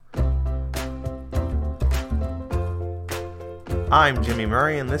I'm Jimmy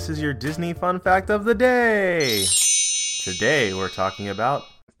Murray, and this is your Disney Fun Fact of the Day. Today we're talking about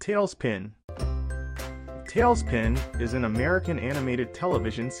TaleSpin. TaleSpin is an American animated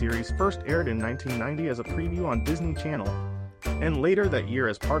television series first aired in 1990 as a preview on Disney Channel, and later that year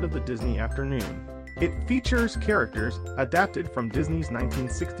as part of the Disney Afternoon. It features characters adapted from Disney's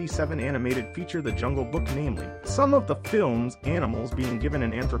 1967 animated feature The Jungle Book, namely, some of the film's animals being given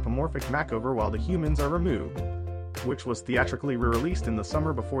an anthropomorphic makeover while the humans are removed, which was theatrically re-released in the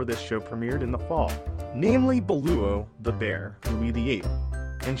summer before this show premiered in the fall, namely Baloo the bear, Louie the ape,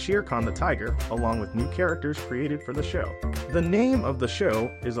 and Shere Khan the tiger, along with new characters created for the show. The name of the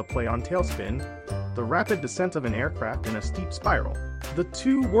show is a play on TaleSpin, the rapid descent of an aircraft in a steep spiral. The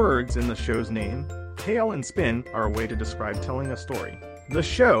two words in the show's name, tail and spin, are a way to describe telling a story. The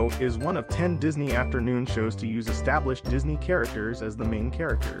show is one of 10 Disney Afternoon shows to use established Disney characters as the main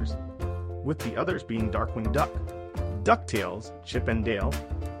characters, with the others being Darkwing Duck, DuckTales, Chip and Dale,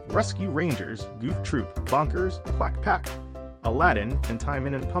 Rescue Rangers, Goof Troop, Bonkers, Quack Pack, Aladdin, and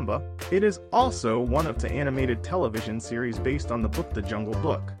Timon and Pumbaa. It is also one of 2 animated television series based on the book The Jungle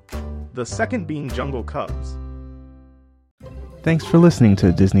Book, the second being Jungle Cubs. Thanks for listening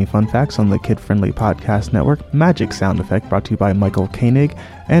to Disney Fun Facts on the kid-friendly podcast network Magic Sound Effect, brought to you by Michael Koenig,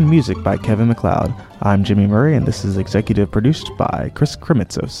 and music by Kevin MacLeod. I'm Jimmy Murray, and this is executive produced by Chris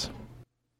Kremitzos.